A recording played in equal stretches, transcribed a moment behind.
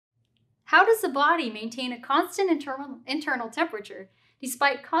How does the body maintain a constant internal temperature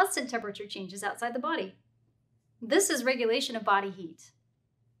despite constant temperature changes outside the body? This is regulation of body heat.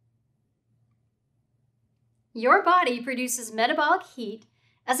 Your body produces metabolic heat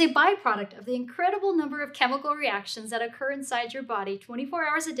as a byproduct of the incredible number of chemical reactions that occur inside your body 24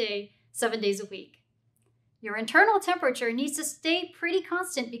 hours a day, 7 days a week. Your internal temperature needs to stay pretty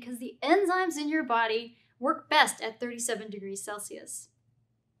constant because the enzymes in your body work best at 37 degrees Celsius.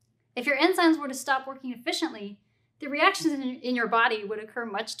 If your enzymes were to stop working efficiently, the reactions in your body would occur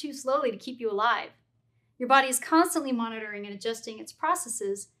much too slowly to keep you alive. Your body is constantly monitoring and adjusting its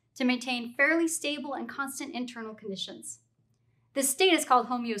processes to maintain fairly stable and constant internal conditions. This state is called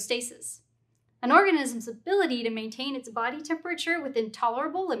homeostasis. An organism's ability to maintain its body temperature within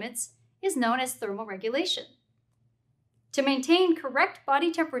tolerable limits is known as thermoregulation. To maintain correct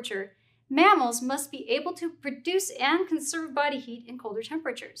body temperature, mammals must be able to produce and conserve body heat in colder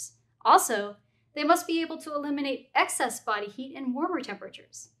temperatures. Also, they must be able to eliminate excess body heat in warmer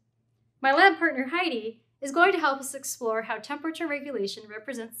temperatures. My lab partner Heidi is going to help us explore how temperature regulation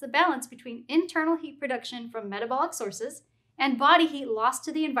represents the balance between internal heat production from metabolic sources and body heat lost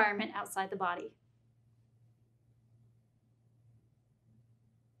to the environment outside the body.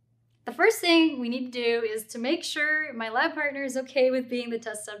 The first thing we need to do is to make sure my lab partner is okay with being the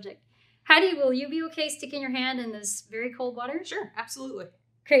test subject. Heidi, will you be okay sticking your hand in this very cold water? Sure, absolutely.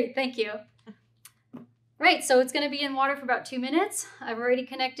 Great, thank you. Right, so it's going to be in water for about 2 minutes. I've already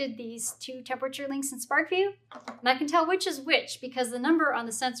connected these 2 temperature links in SparkView, and I can tell which is which because the number on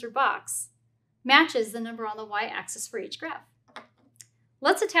the sensor box matches the number on the y-axis for each graph.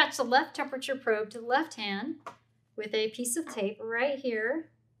 Let's attach the left temperature probe to the left hand with a piece of tape right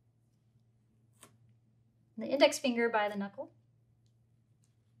here, the index finger by the knuckle.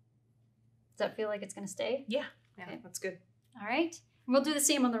 Does that feel like it's going to stay? Yeah, Okay. That's good. All right, and we'll do the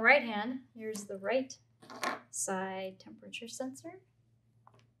same on the right hand. Here's the right side temperature sensor.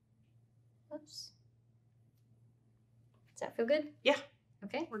 Oops. Does that feel good? Yeah.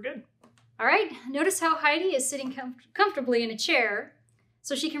 Okay. We're good. All right, notice how Heidi is sitting comfortably in a chair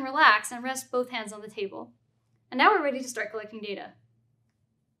so she can relax and rest both hands on the table. And now we're ready to start collecting data.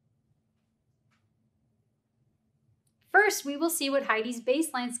 First, we will see what Heidi's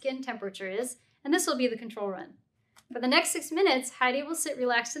baseline skin temperature is, and this will be the control run. For the next 6 minutes, Heidi will sit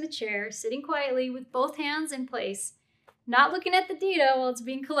relaxed in a chair, sitting quietly with both hands in place, not looking at the data while it's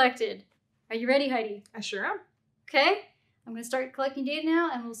being collected. Are you ready, Heidi? I sure am. Okay, I'm going to start collecting data now,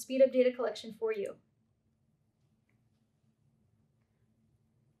 and we'll speed up data collection for you.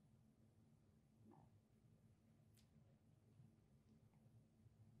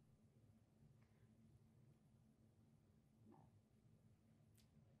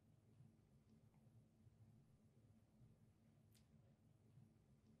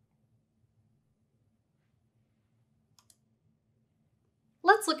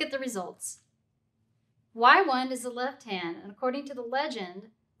 Let's look at the results. Y1 is the left hand, and according to the legend,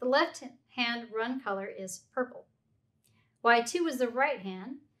 the left hand run color is purple. Y2 is the right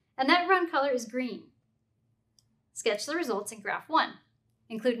hand, and that run color is green. Sketch the results in graph 1.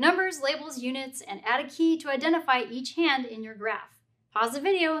 Include numbers, labels, units, and add a key to identify each hand in your graph. Pause the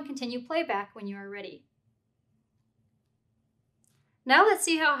video and continue playback when you are ready. Now let's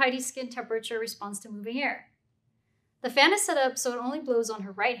see how Heidi's skin temperature responds to moving air. The fan is set up so it only blows on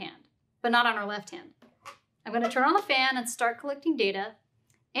her right hand, but not on her left hand. I'm going to turn on the fan and start collecting data,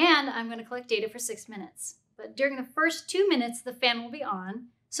 and I'm going to collect data for 6 minutes. But during the first 2 minutes, the fan will be on,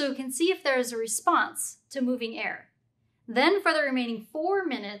 so we can see if there is a response to moving air. Then for the remaining 4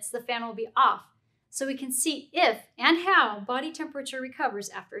 minutes, the fan will be off, so we can see if and how body temperature recovers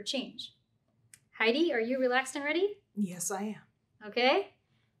after a change. Heidi, are you relaxed and ready? Yes, I am. Okay,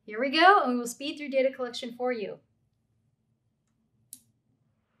 here we go, and we will speed through data collection for you.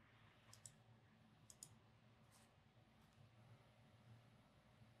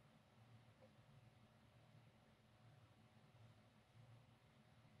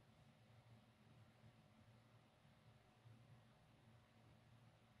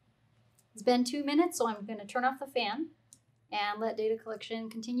 It's been 2 minutes, so I'm going to turn off the fan and let data collection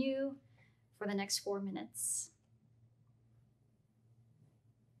continue for the next 4 minutes.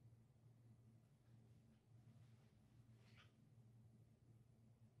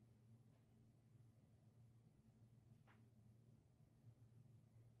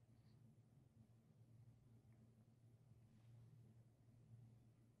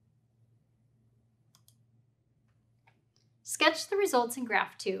 Sketch the results in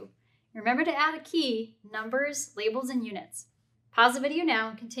graph 2. Remember to add a key, numbers, labels, and units. Pause the video now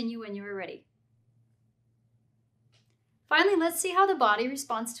and continue when you are ready. Finally, let's see how the body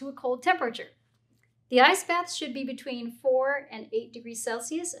responds to a cold temperature. The ice bath should be between 4 and 8 degrees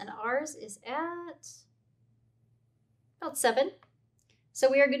Celsius, and ours is at about 7. So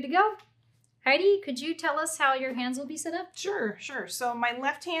we are good to go. Heidi, could you tell us how your hands will be set up? Sure. So my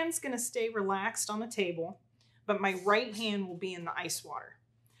left hand's going to stay relaxed on the table, but my right hand will be in the ice water.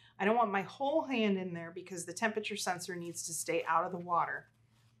 I don't want my whole hand in there because the temperature sensor needs to stay out of the water,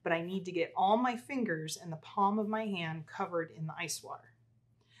 but I need to get all my fingers and the palm of my hand covered in the ice water.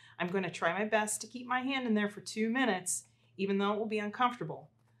 I'm going to try my best to keep my hand in there for 2 minutes, even though it will be uncomfortable.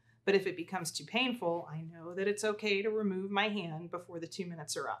 But if it becomes too painful, I know that it's okay to remove my hand before the 2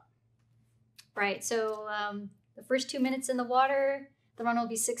 minutes are up. Right, so the first 2 minutes in the water, the run will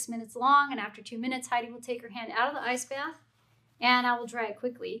be 6 minutes long, and after 2 minutes, Heidi will take her hand out of the ice bath, and I will dry it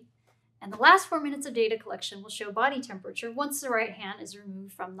quickly. And the last 4 minutes of data collection will show body temperature once the right hand is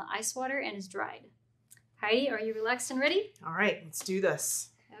removed from the ice water and is dried. Heidi, are you relaxed and ready? All right, let's do this.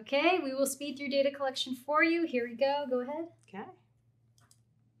 Okay, we will speed through data collection for you. Here we go. Go ahead. Okay.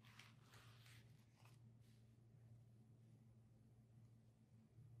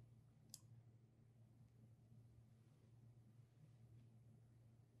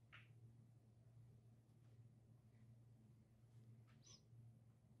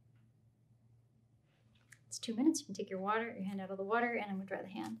 It's 2 minutes. You can take your hand out of the water, and I'm going to dry the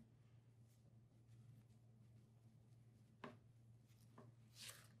hand.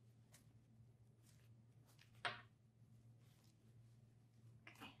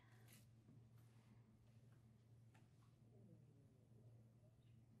 Okay.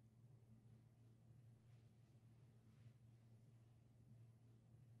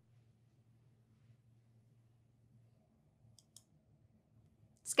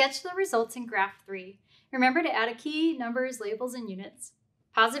 Sketch the results in graph 3. Remember to add a key, numbers, labels, and units.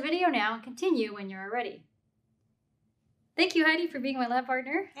 Pause the video now and continue when you're ready. Thank you, Heidi, for being my lab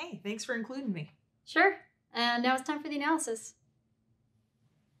partner. Hey, thanks for including me. Sure. And now it's time for the analysis.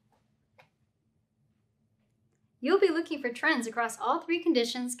 You'll be looking for trends across all 3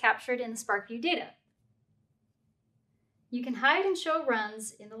 conditions captured in the SparkView data. You can hide and show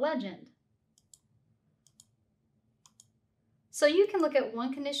runs in the legend. So you can look at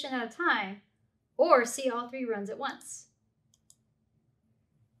one condition at a time or see all 3 runs at once.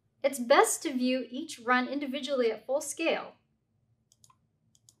 It's best to view each run individually at full scale.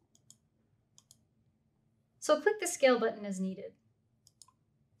 So click the scale button as needed.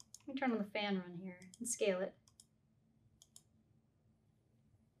 Let me turn on the fan run here and scale it.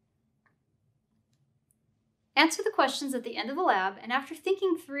 Answer the questions at the end of the lab, and after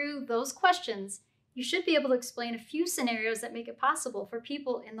thinking through those questions, you should be able to explain a few scenarios that make it possible for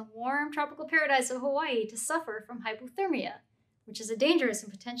people in the warm tropical paradise of Hawaii to suffer from hypothermia, which is a dangerous and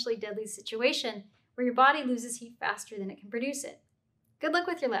potentially deadly situation where your body loses heat faster than it can produce it. Good luck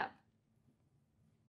with your lab.